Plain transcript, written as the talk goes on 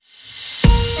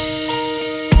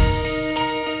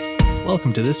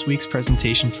Welcome to this week's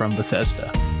presentation from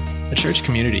Bethesda, a church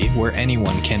community where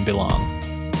anyone can belong.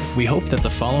 We hope that the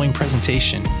following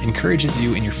presentation encourages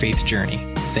you in your faith journey.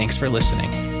 Thanks for listening.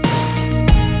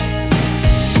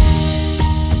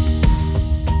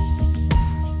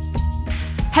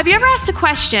 Have you ever asked a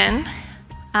question,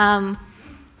 and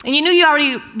you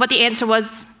knew what the answer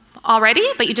was already,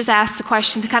 but you just asked the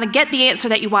question to kind of get the answer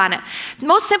that you wanted? The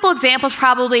most simple example is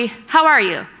probably, how are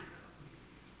you?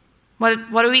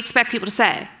 What do we expect people to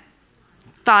say?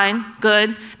 Fine,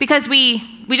 good, because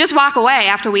we just walk away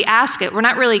after we ask it. We're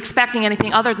not really expecting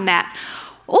anything other than that.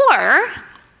 Or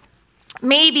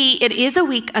maybe it is a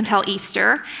week until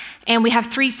Easter, and we have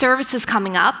 3 services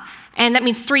coming up, and that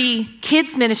means 3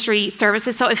 kids ministry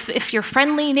services. So if your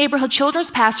friendly neighborhood children's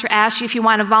pastor asks you if you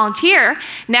want to volunteer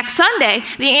next Sunday,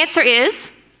 the answer is,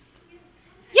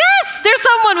 yes, there's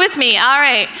someone with me, all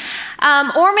right.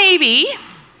 Or maybe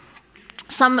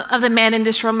some of the men in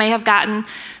this room may have gotten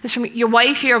this from your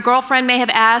wife, your girlfriend may have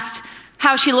asked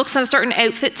how she looks in a certain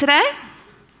outfit today.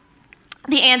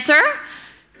 The answer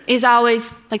is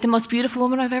always like the most beautiful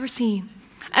woman I've ever seen.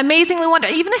 Amazingly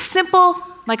wonderful, even as simple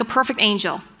like a perfect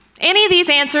angel. Any of these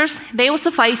answers, they will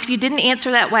suffice. If you didn't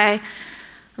answer that way,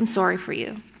 I'm sorry for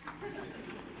you.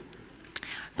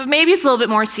 But maybe it's a little bit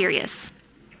more serious.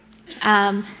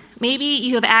 Maybe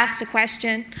you have asked a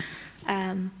question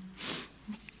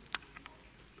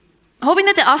hoping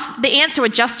that the answer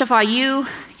would justify you,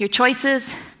 your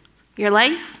choices, your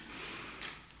life.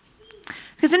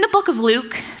 Because in the book of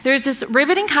Luke, there's this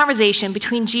riveting conversation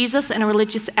between Jesus and a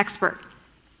religious expert.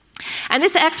 And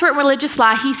this expert in religious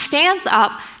law, he stands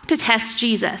up to test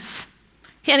Jesus.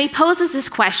 And he poses this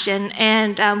question,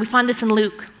 and we find this in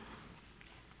Luke.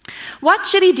 What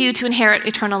should he do to inherit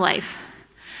eternal life?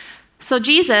 So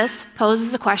Jesus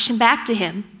poses a question back to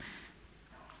him.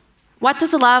 What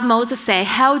does the law of Moses say?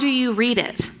 How do you read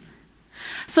it?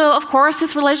 So, of course,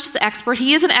 this religious expert,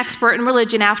 he is an expert in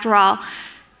religion after all.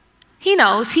 He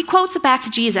knows, he quotes it back to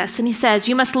Jesus, and he says,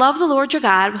 you must love the Lord your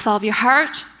God with all of your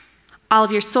heart, all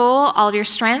of your soul, all of your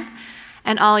strength,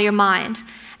 and all your mind,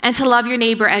 and to love your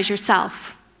neighbor as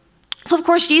yourself. So, of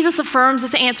course, Jesus affirms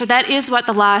this answer. That is what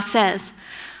the law says.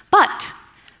 But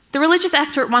the religious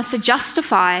expert wants to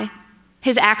justify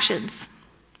his actions.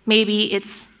 Maybe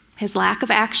it's his lack of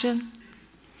action.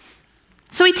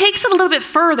 So he takes it a little bit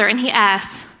further and he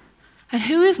asks, and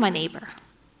who is my neighbor?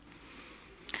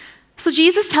 So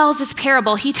Jesus tells this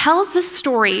parable. He tells this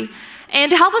story, and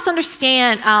to help us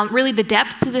understand really the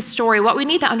depth to this story, what we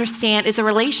need to understand is a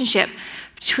relationship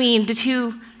between the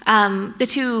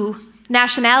two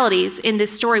nationalities in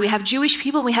this story. We have Jewish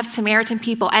people, we have Samaritan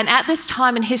people, and at this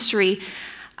time in history,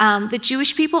 the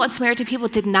Jewish people and Samaritan people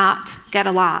did not get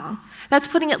along. That's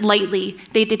putting it lightly.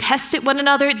 They detested one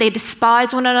another. They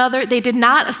despised one another. They did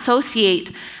not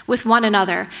associate with one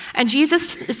another. And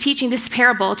Jesus is teaching this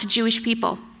parable to Jewish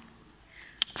people.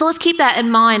 So let's keep that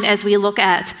in mind as we look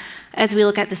at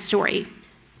the story.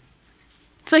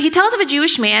 So he tells of a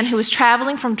Jewish man who was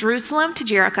traveling from Jerusalem to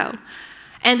Jericho.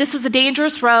 And this was a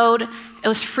dangerous road. It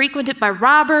was frequented by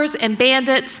robbers and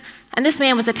bandits. And this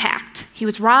man was attacked. He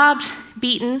was robbed,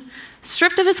 beaten,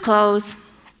 stripped of his clothes,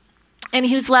 and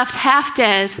he was left half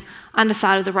dead on the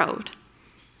side of the road.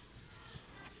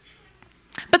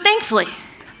 But thankfully,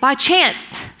 by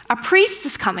chance, a priest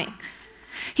is coming.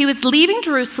 He was leaving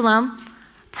Jerusalem.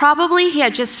 Probably he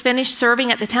had just finished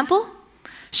serving at the temple.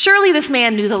 Surely this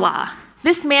man knew the law.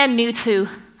 This man knew to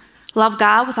love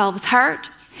God with all of his heart,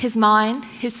 his mind,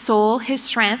 his soul, his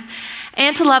strength,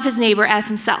 and to love his neighbor as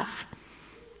himself.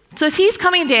 So as he's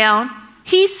coming down,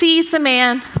 he sees the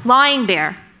man lying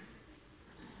there.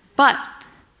 But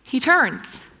he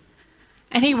turns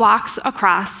and he walks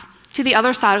across to the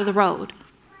other side of the road.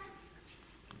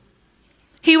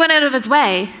 He went out of his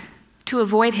way to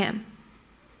avoid him.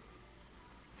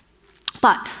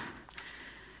 But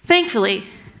thankfully,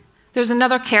 there's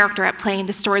another character at play in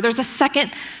the story. There's a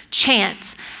second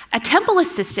chance. A temple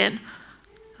assistant,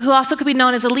 who also could be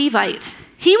known as a Levite,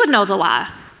 he would know the law.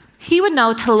 He would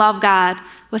know to love God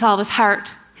with all of his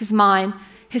heart, his mind,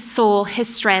 his soul,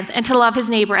 his strength, and to love his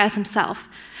neighbor as himself.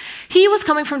 He was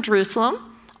coming from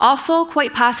Jerusalem. Also,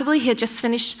 quite possibly, he had just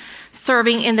finished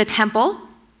serving in the temple.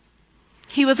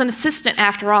 He was an assistant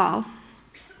after all.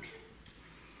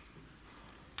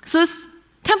 So this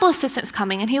temple assistant is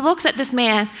coming, and he looks at this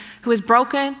man who is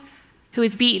broken, who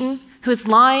is beaten, who is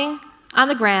lying on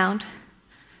the ground,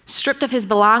 stripped of his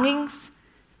belongings,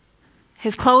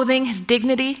 his clothing, his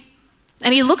dignity,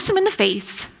 and he looks him in the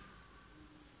face.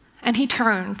 And he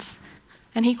turns,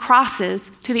 and he crosses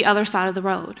to the other side of the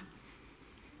road.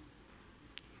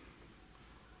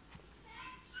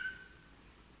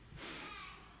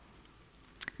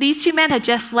 These two men had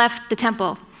just left the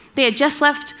temple. They had just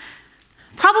left,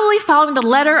 probably following the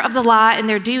letter of the law and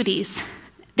their duties.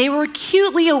 They were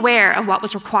acutely aware of what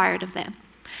was required of them.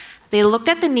 They looked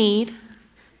at the need.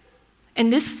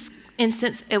 In this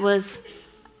instance, it was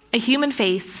a human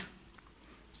face,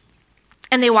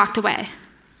 and they walked away.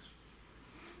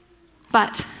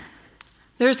 But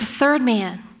there's a third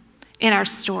man in our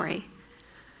story.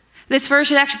 This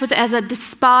version actually puts it as a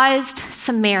despised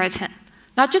Samaritan.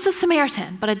 Not just a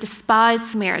Samaritan, but a despised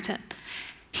Samaritan.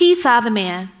 He saw the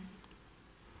man.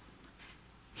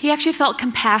 He actually felt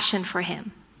compassion for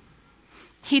him.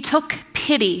 He took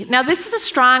pity. Now, this is a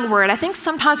strong word. I think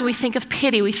sometimes when we think of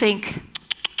pity, we think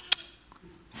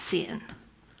sin,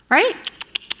 right?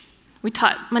 We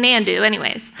taught Manandu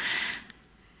anyways.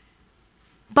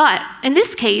 But in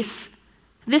this case,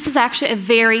 this is actually a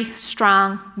very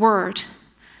strong word.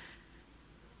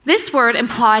 This word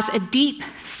implies a deep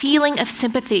feeling of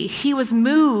sympathy. He was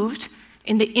moved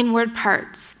in the inward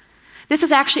parts. This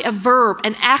is actually a verb,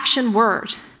 an action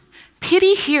word.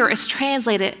 Pity here is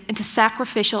translated into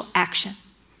sacrificial action.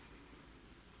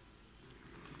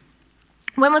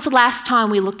 When was the last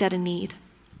time we looked at a need?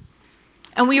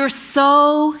 And we were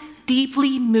so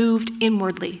deeply moved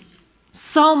inwardly,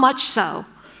 so much so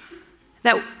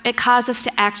that it caused us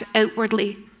to act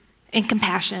outwardly in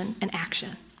compassion and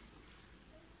action.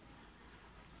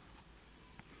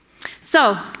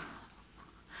 So,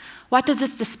 what does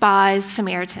this despised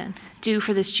Samaritan do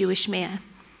for this Jewish man?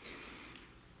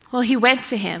 Well, he went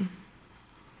to him,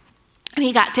 and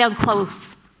he got down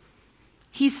close.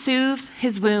 He soothed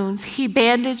his wounds. He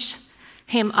bandaged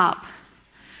him up.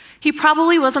 He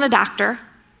probably wasn't a doctor,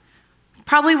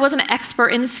 probably wasn't an expert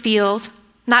in his field,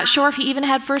 not sure if he even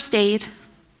had first aid.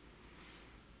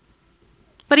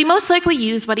 But he most likely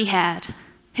used what he had: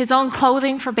 his own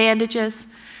clothing for bandages,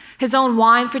 his own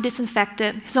wine for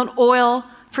disinfectant, his own oil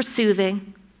for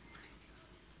soothing.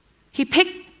 He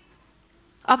picked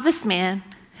up this man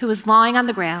who was lying on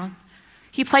the ground.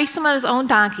 He placed him on his own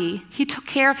donkey. He took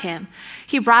care of him.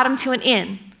 He brought him to an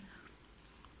inn.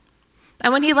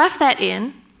 And when he left that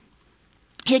inn,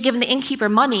 he had given the innkeeper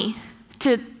money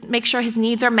to make sure his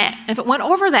needs are met. And if it went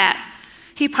over that,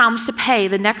 he promised to pay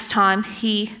the next time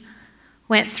he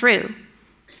went through.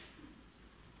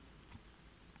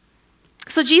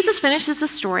 So Jesus finishes the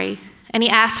story, and he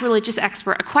asks the religious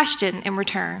expert a question in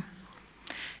return.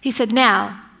 He said,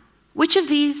 "Now, which of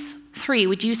these three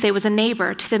would you say was a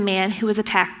neighbor to the man who was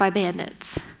attacked by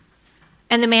bandits?"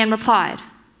 And the man replied,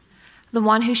 "The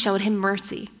one who showed him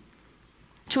mercy."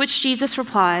 To which Jesus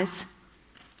replies,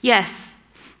 "Yes,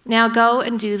 now go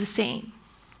and do the same."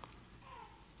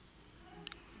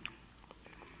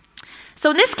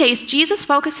 So in this case, Jesus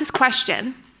focused his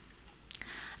question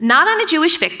not on the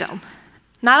Jewish victim,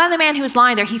 not on the man who was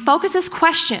lying there. He focused his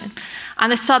question on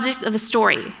the subject of the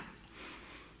story.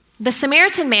 The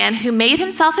Samaritan man who made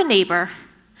himself a neighbor,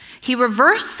 he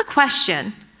reversed the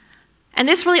question, and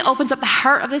this really opens up the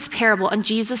heart of this parable and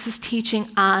Jesus'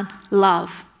 teaching on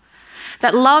love.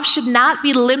 That love should not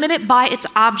be limited by its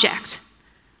object.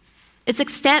 Its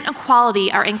extent and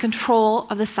quality are in control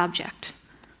of the subject.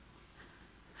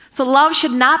 So love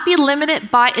should not be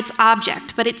limited by its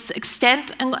object, but its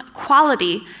extent and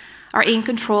quality are in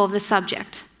control of the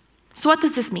subject. So what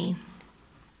does this mean?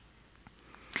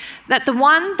 That the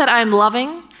one that I am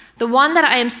loving, the one that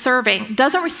I am serving,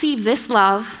 doesn't receive this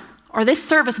love or this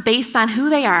service based on who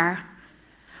they are,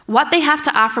 what they have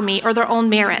to offer me, or their own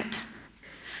merit.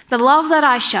 The love that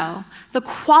I show, the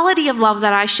quality of love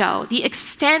that I show, the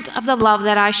extent of the love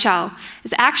that I show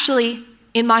is actually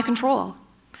in my control.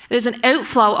 It is an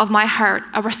outflow of my heart,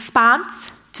 a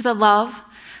response to the love,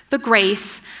 the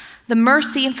grace, the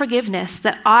mercy and forgiveness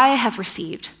that I have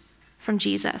received from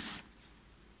Jesus.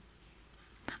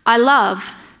 I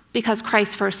love because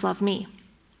Christ first loved me.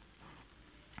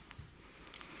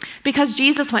 Because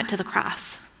Jesus went to the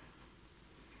cross.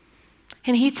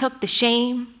 And he took the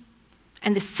shame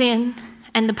and the sin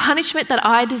and the punishment that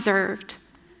I deserved.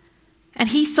 And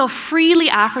he so freely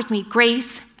offers me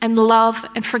grace and love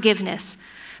and forgiveness.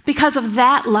 Because of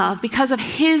that love, because of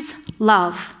his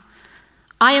love,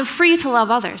 I am free to love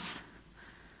others.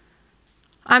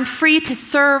 I'm free to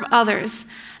serve others,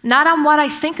 not on what I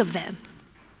think of them,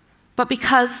 but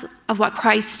because of what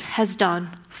Christ has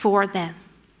done for them.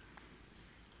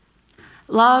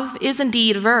 Love is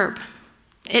indeed a verb.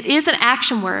 It is an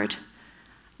action word.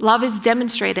 Love is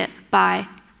demonstrated by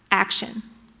action.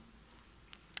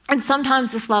 And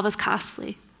sometimes this love is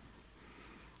costly.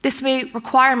 This may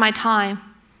require my time,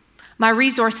 my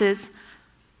resources,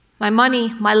 my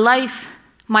money, my life,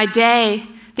 my day,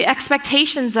 the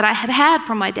expectations that I had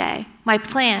for my day, my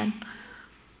plan.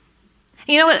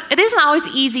 You know what? It isn't always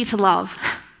easy to love.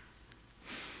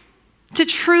 To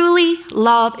truly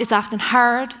love is often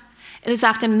hard, it is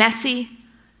often messy,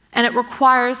 and it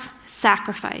requires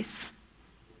sacrifice.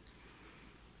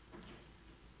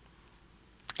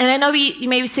 And I know you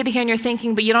may be sitting here and you're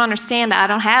thinking, but you don't understand that I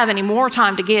don't have any more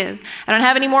time to give. I don't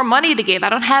have any more money to give. I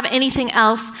don't have anything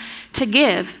else to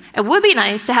give. It would be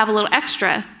nice to have a little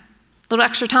extra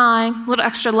time, a little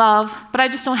extra love, but I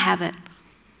just don't have it.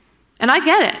 And I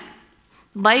get it.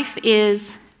 Life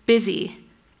is busy.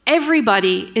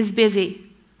 Everybody is busy.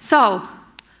 So,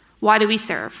 why do we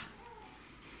serve?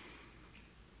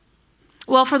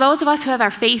 Well, for those of us who have our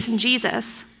faith in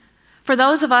Jesus, for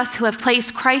those of us who have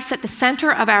placed Christ at the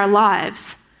center of our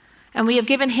lives, and we have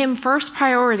given him first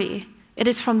priority, it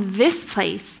is from this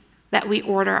place that we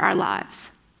order our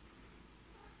lives.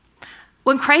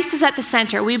 When Christ is at the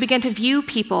center, we begin to view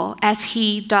people as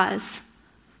he does.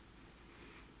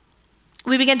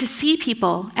 We begin to see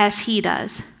people as he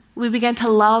does. We begin to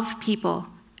love people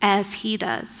as he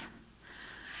does.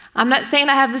 I'm not saying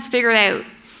I have this figured out.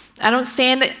 I don't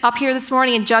stand up here this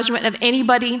morning in judgment of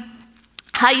anybody,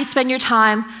 how you spend your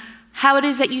time, how it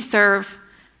is that you serve.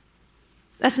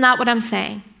 That's not what I'm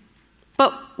saying.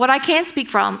 But what I can speak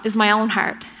from is my own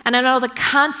heart. And I know the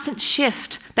constant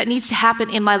shift that needs to happen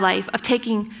in my life of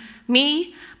taking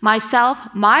me, myself,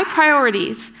 my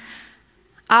priorities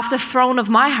off the throne of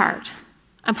my heart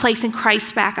and placing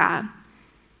Christ back on.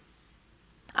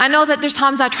 I know that there's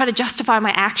times I try to justify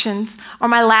my actions or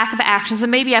my lack of actions, and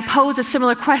maybe I pose a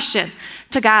similar question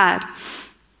to God,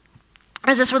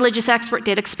 as this religious expert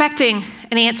did, expecting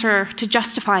an answer to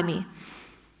justify me.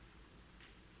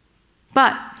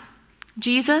 But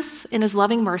Jesus, in his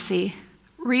loving mercy,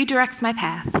 redirects my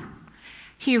path.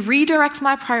 He redirects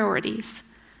my priorities,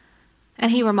 and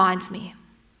he reminds me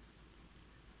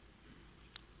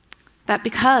that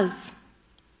because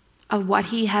of what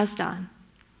he has done,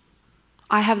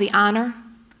 I have the honor,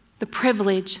 the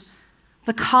privilege,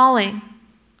 the calling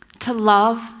to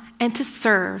love and to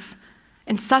serve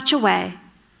in such a way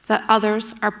that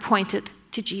others are pointed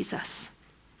to Jesus.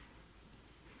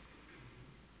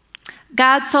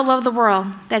 God so loved the world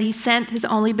that he sent his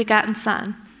only begotten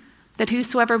Son, that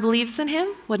whosoever believes in him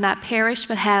would not perish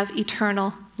but have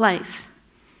eternal life.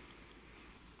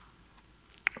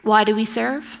 Why do we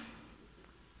serve?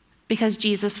 Because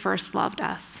Jesus first loved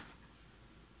us.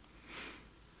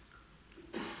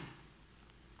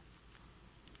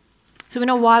 So we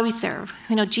know why we serve.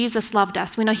 We know Jesus loved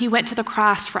us. We know he went to the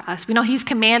cross for us. We know he's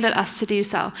commanded us to do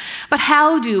so. But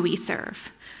how do we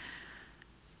serve?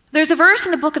 There's a verse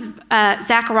in the book of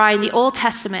Zechariah in the Old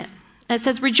Testament. And it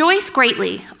says, "Rejoice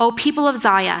greatly, O people of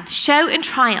Zion. Shout in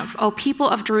triumph, O people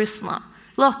of Jerusalem.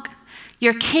 Look,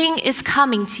 your king is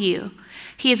coming to you.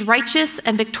 He is righteous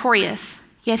and victorious,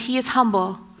 yet he is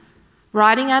humble,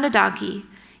 riding on a donkey,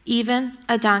 even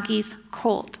a donkey's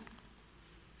colt."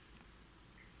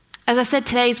 As I said,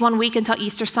 today is 1 week until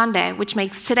Easter Sunday, which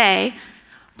makes today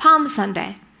Palm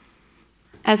Sunday,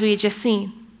 as we had just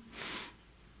seen.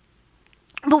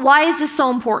 But why is this so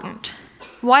important?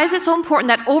 Why is it so important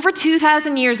that over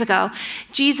 2,000 years ago,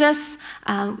 Jesus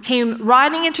came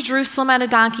riding into Jerusalem on a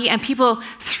donkey, and people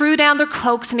threw down their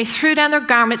cloaks, and they threw down their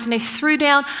garments, and they threw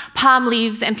down palm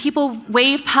leaves, and people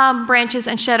waved palm branches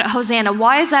and shouted, "Hosanna."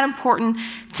 Why is that important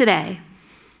today?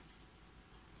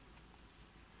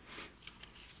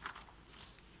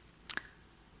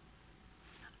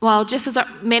 Well, just as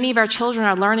many of our children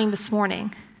are learning this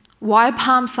morning, why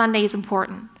Palm Sunday is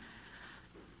important.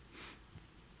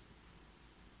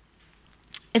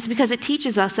 It's because it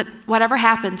teaches us that whatever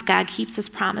happens, God keeps his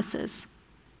promises.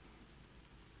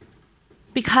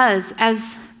 Because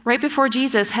as right before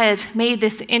Jesus had made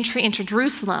this entry into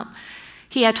Jerusalem,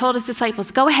 he had told his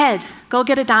disciples, "Go ahead, go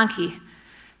get a donkey.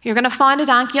 You're going to find a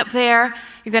donkey up there.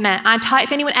 You're going to untie.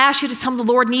 If anyone asks you to tell them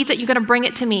the Lord needs it, you're going to bring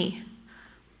it to me."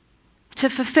 To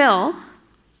fulfill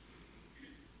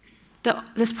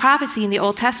this prophecy in the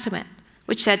Old Testament,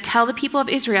 which said, "Tell the people of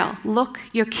Israel, look,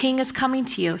 your king is coming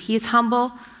to you. He is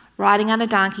humble, riding on a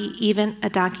donkey, even a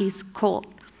donkey's colt."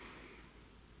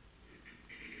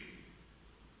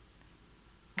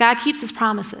 God keeps his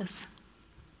promises.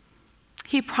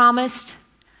 He promised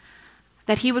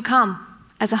that he would come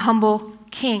as a humble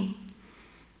king.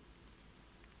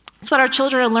 That's what our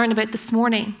children are learning about this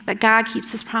morning, that God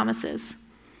keeps his promises.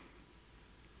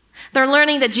 They're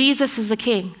learning that Jesus is the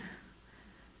king,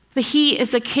 that he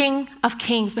is the King of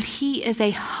kings, but he is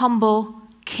a humble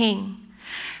king.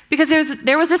 Because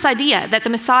there was this idea that the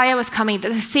Messiah was coming,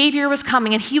 that the Savior was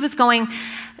coming, and he was going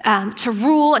to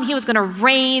rule, and he was going to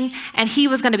reign, and he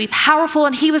was going to be powerful,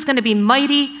 and he was going to be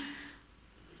mighty.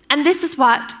 And this is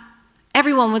what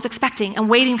everyone was expecting and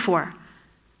waiting for.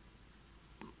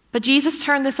 But Jesus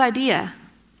turned this idea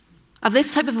of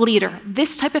this type of leader,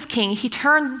 this type of king, he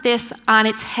turned this on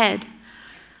its head.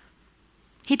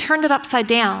 He turned it upside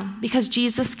down because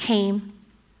Jesus came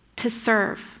to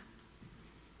serve.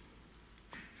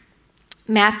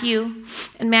 In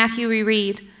Matthew we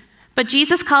read, "But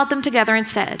Jesus called them together and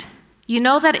said, 'You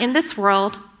know that in this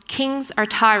world kings are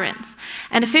tyrants,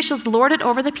 and officials lord it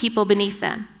over the people beneath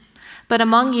them. But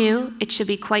among you it should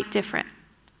be quite different.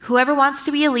 Whoever wants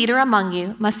to be a leader among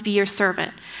you must be your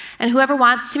servant, and whoever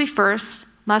wants to be first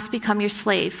must become your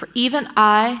slave. For even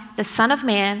I, the Son of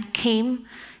Man, came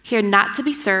here not to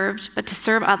be served, but to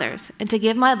serve others, and to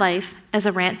give my life as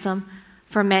a ransom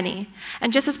for many.'"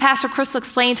 And just as Pastor Crystal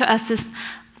explained to us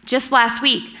just last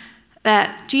week,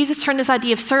 that Jesus turned this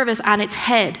idea of service on its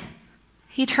head.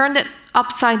 He turned it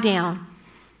upside down.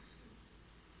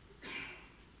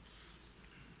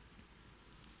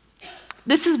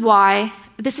 This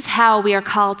is how we are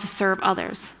called to serve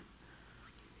others.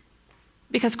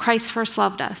 Because Christ first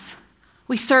loved us.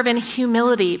 We serve in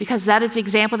humility because that is the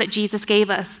example that Jesus gave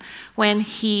us when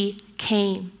he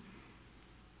came.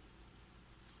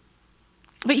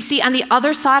 But you see, on the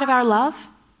other side of our love,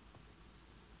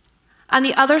 on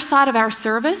the other side of our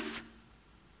service,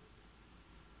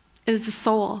 it is the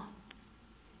soul.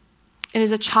 It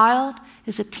is a child, it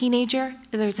is a teenager,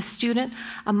 there is a student,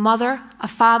 a mother, a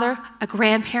father, a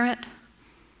grandparent.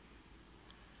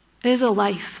 It is a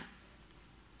life.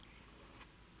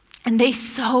 And they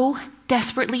so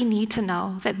desperately need to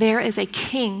know that there is a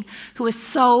king who is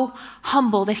so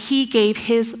humble that he gave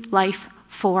his life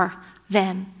for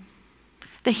them.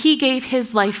 That he gave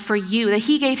his life for you, that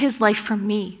he gave his life for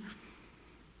me.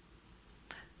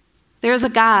 There is a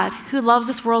God who loves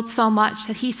this world so much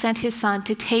that he sent his son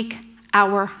to take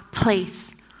our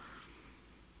place.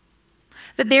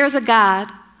 That there is a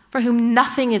God for whom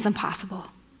nothing is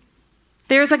impossible.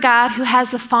 There is a God who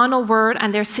has the final word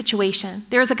on their situation.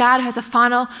 There is a God who has a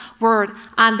final word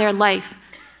on their life.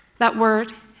 That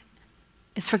word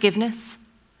is forgiveness.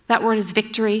 That word is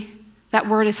victory. That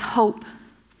word is hope.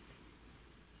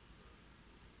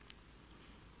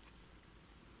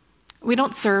 We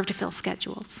don't serve to fill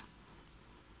schedules.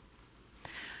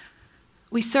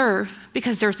 We serve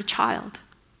because there's a child.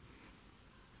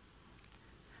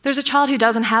 There's a child who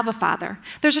doesn't have a father.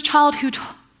 There's a child who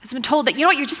has been told that, you know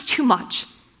what, you're just too much.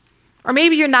 Or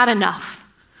maybe you're not enough.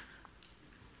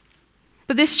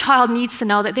 But this child needs to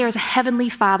know that there is a heavenly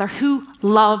Father who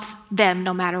loves them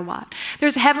no matter what.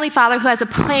 There's a heavenly Father who has a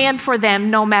plan for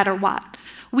them no matter what.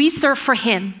 We serve for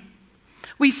him.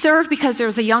 We serve because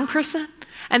there's a young person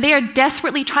and they are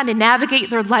desperately trying to navigate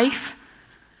their life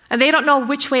and they don't know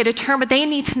which way to turn, but they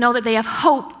need to know that they have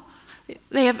hope.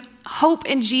 They have hope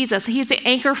in Jesus. He's the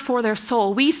anchor for their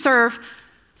soul. We serve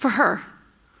for her.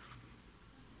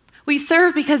 We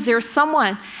serve because there's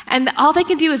someone, and all they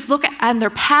can do is look at their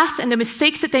past and the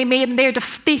mistakes that they made, and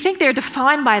they think they're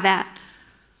defined by that.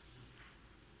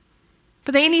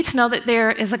 But they need to know that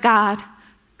there is a God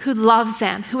who loves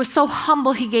them, who is so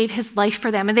humble he gave his life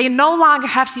for them. And they no longer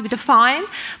have to be defined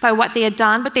by what they had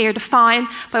done, but they are defined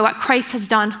by what Christ has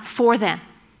done for them.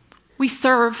 We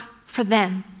serve for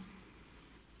them.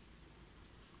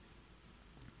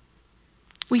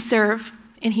 We serve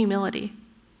in humility.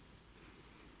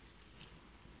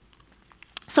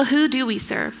 So who do we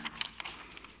serve?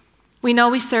 We know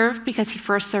we serve because he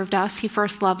first served us. He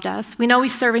first loved us. We know we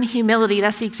serve in humility.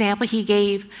 That's the example he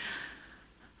gave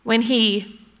when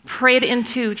he prayed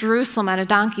into Jerusalem on a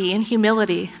donkey in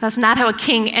humility. That's not how a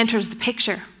king enters the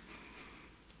picture.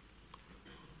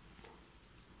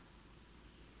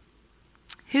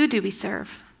 Who do we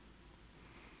serve?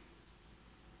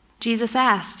 Jesus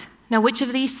asked, "Now which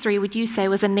of these three would you say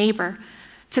was a neighbor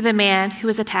to the man who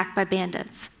was attacked by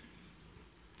bandits?"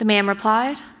 The man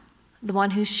replied, "The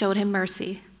one who showed him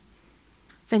mercy."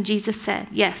 Then Jesus said,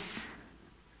 "Yes,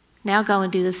 now go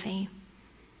and do the same."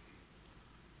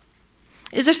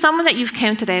 Is there someone that you've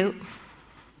counted out?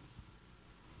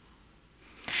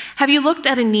 Have you looked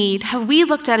at a need? Have we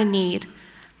looked at a need?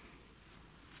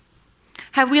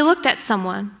 Have we looked at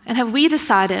someone and have we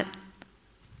decided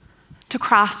to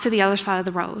cross to the other side of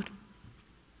the road,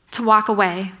 to walk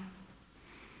away?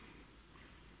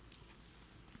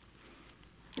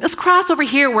 Let's cross over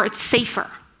here where it's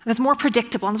safer, and it's more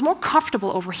predictable, and it's more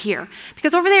comfortable over here,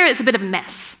 because over there is a bit of a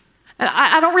mess. And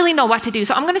I don't really know what to do,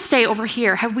 so I'm going to stay over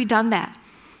here. Have we done that?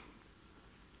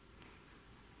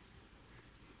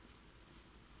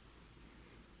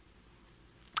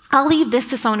 I'll leave this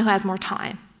to someone who has more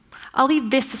time. I'll leave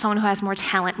this to someone who has more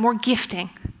talent, more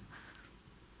gifting.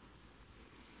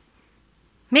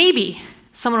 Maybe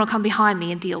someone will come behind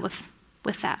me and deal with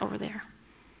with that over there?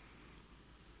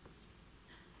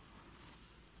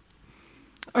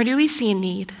 Or do we see a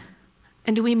need,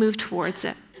 and do we move towards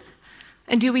it?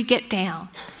 And do we get down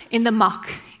in the muck,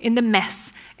 in the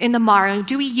mess, in the mire?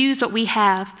 Do we use what we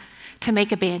have to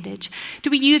make a bandage? Do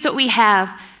we use what we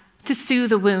have to soothe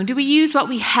the wound? Do we use what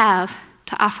we have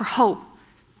to offer hope?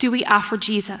 Do we offer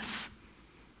Jesus?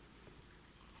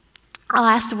 I'll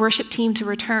ask the worship team to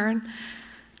return.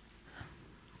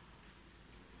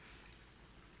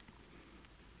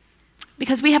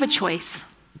 Because we have a choice.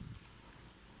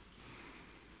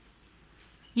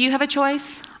 You have a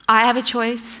choice. I have a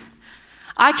choice.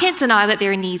 I can't deny that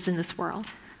there are needs in this world.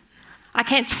 I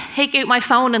can't take out my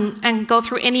phone and go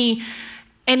through any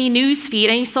news feed,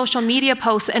 any social media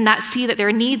posts, and not see that there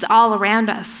are needs all around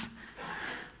us.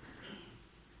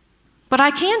 But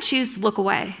I can choose to look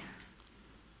away.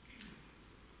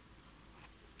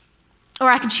 Or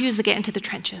I can choose to get into the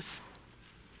trenches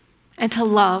and to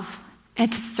love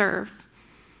and to serve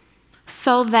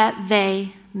so that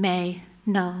they may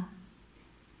know.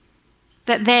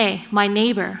 That they, my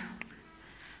neighbor,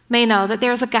 may know that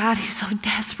there's a God who so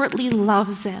desperately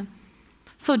loves them,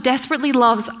 so desperately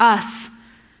loves us,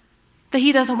 that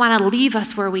he doesn't want to leave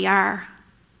us where we are.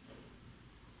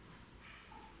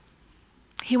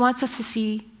 He wants us to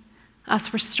see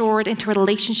us restored into a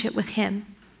relationship with him.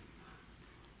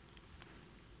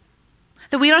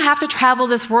 That we don't have to travel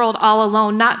this world all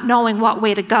alone, not knowing what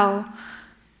way to go,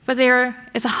 but there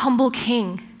is a humble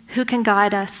king who can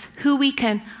guide us, who we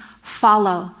can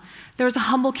follow. There is a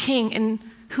humble king in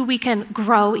who we can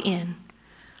grow in.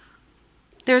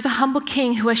 There is a humble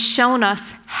king who has shown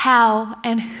us how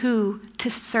and who to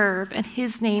serve, and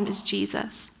his name is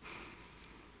Jesus.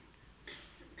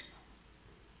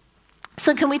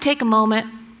 So can we take a moment?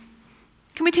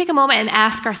 Can we take a moment and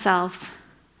ask ourselves,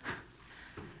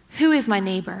 who is my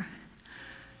neighbor?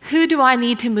 Who do I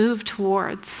need to move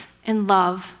towards in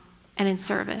love and in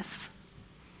service?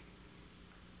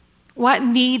 What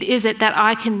need is it that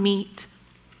I can meet?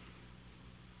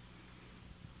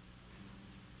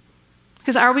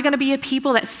 Because are we going to be a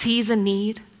people that sees a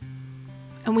need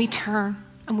and we turn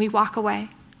and we walk away?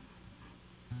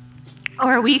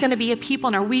 Or are we going to be a people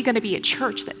and are we going to be a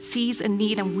church that sees a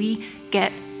need and we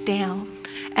get down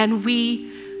and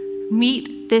we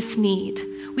meet this need?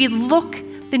 We look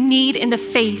the need in the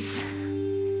face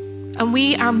and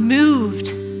we are moved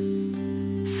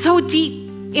so deep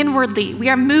inwardly. We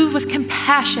are moved with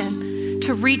compassion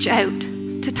to reach out,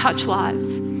 to touch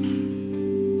lives.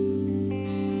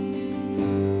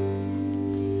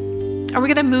 Are we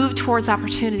going to move towards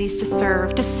opportunities to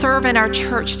serve in our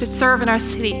church, to serve in our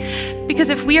city? Because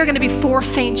if we are going to be for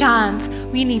St. John's,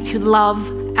 we need to love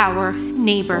our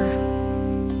neighbor.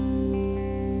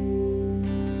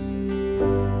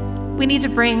 We need to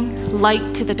bring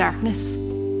light to the darkness.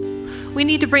 We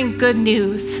need to bring good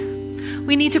news.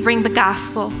 We need to bring the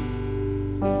gospel.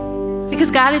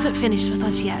 Because God isn't finished with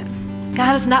us yet.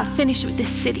 God is not finished with this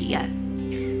city yet.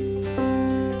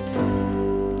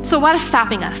 So what is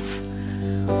stopping us?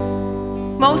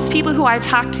 Most people who I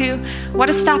talk to, what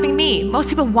is stopping me? Most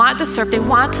people want to serve, they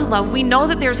want to love. We know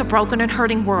that there's a broken and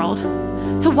hurting world.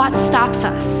 So what stops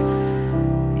us?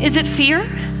 Is it fear?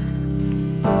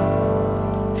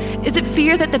 Is it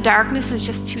fear that the darkness is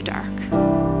just too dark?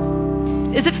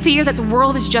 Is it fear that the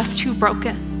world is just too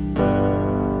broken?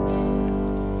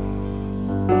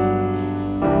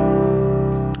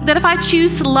 That if I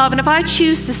choose to love and if I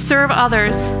choose to serve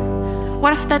others,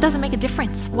 what if that doesn't make a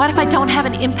difference? What if I don't have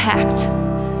an impact?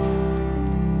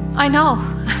 I know,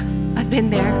 I've been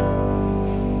there.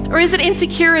 Or is it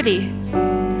insecurity?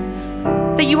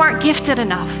 That you aren't gifted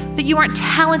enough, that you aren't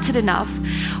talented enough?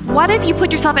 What if you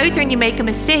put yourself out there and you make a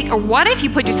mistake? Or what if you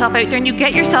put yourself out there and you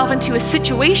get yourself into a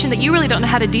situation that you really don't know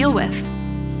how to deal with?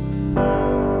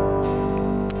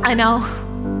 I know,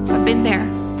 I've been there.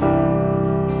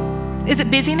 Is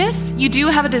it busyness? You do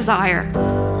have a desire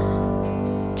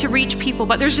to reach people,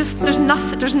 but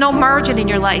there's no margin in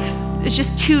your life. It's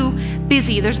just too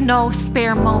busy. There's no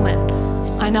spare moment.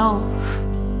 I know.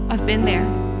 I've been there.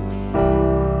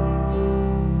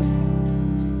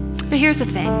 But here's the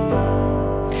thing.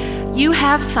 You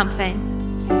have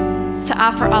something to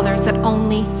offer others that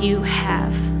only you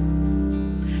have.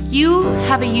 You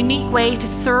have a unique way to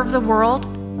serve the world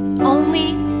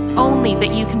only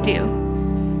that you can do.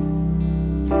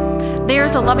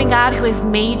 There's a loving God who has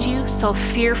made you so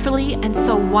fearfully and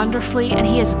so wonderfully, and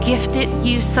he has gifted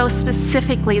you so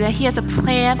specifically that he has a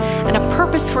plan and a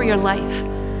purpose for your life.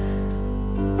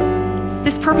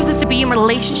 This purpose is to be in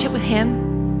relationship with him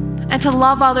and to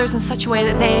love others in such a way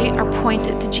that they are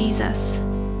pointed to Jesus,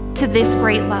 to this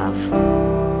great love.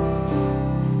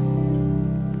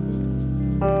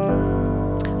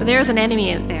 there's an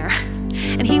enemy out there.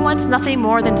 And he wants nothing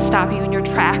more than to stop you in your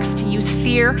tracks, to use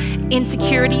fear,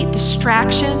 insecurity,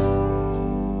 distraction,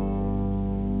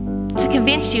 to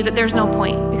convince you that there's no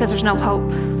point because there's no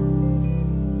hope.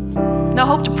 No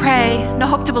hope to pray, no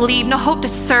hope to believe, no hope to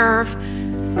serve.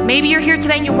 Maybe you're here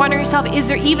today and you're wondering yourself, is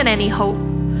there even any hope?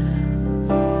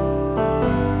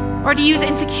 Or to use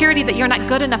insecurity that you're not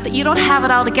good enough, that you don't have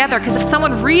it all together, because if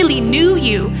someone really knew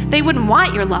you, they wouldn't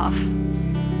want your love.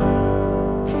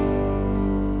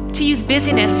 To use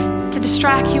busyness to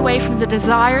distract you away from the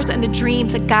desires and the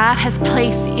dreams that God has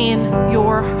placed in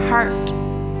your heart.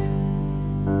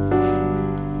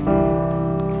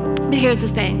 But here's the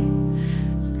thing.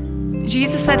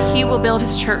 Jesus said he will build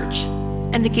his church,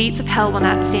 and the gates of hell will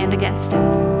not stand against it.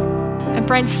 And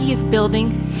friends, he is building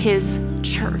his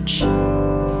church.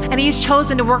 And he has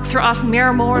chosen to work through us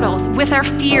mere mortals with our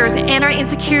fears and our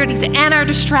insecurities and our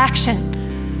distraction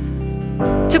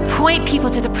to point people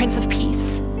to the Prince of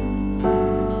Peace,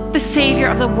 the Savior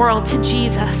of the world, to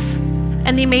Jesus.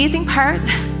 And the amazing part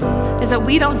is that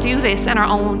we don't do this in our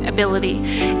own ability,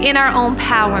 in our own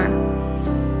power.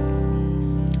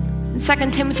 In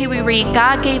 2 Timothy we read,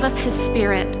 God gave us his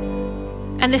Spirit,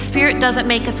 and the Spirit doesn't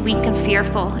make us weak and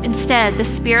fearful. Instead, the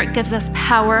Spirit gives us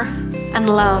power and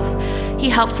love. He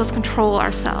helps us control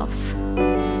ourselves.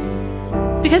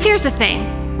 Because here's the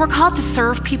thing, we're called to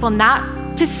serve people,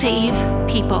 not to save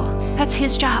people. That's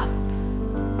his job.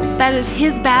 That is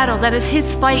his battle, that is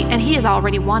his fight, and he has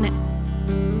already won it.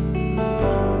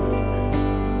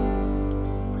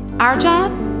 Our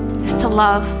job is to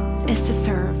love, is to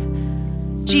serve.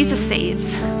 Jesus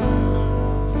saves.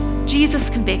 Jesus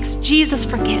convicts. Jesus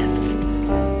forgives.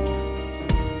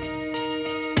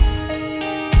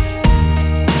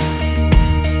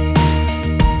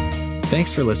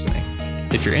 Thanks for listening.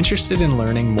 If you're interested in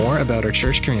learning more about our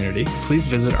church community, please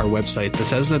visit our website,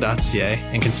 Bethesda.ca,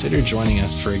 and consider joining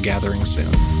us for a gathering soon.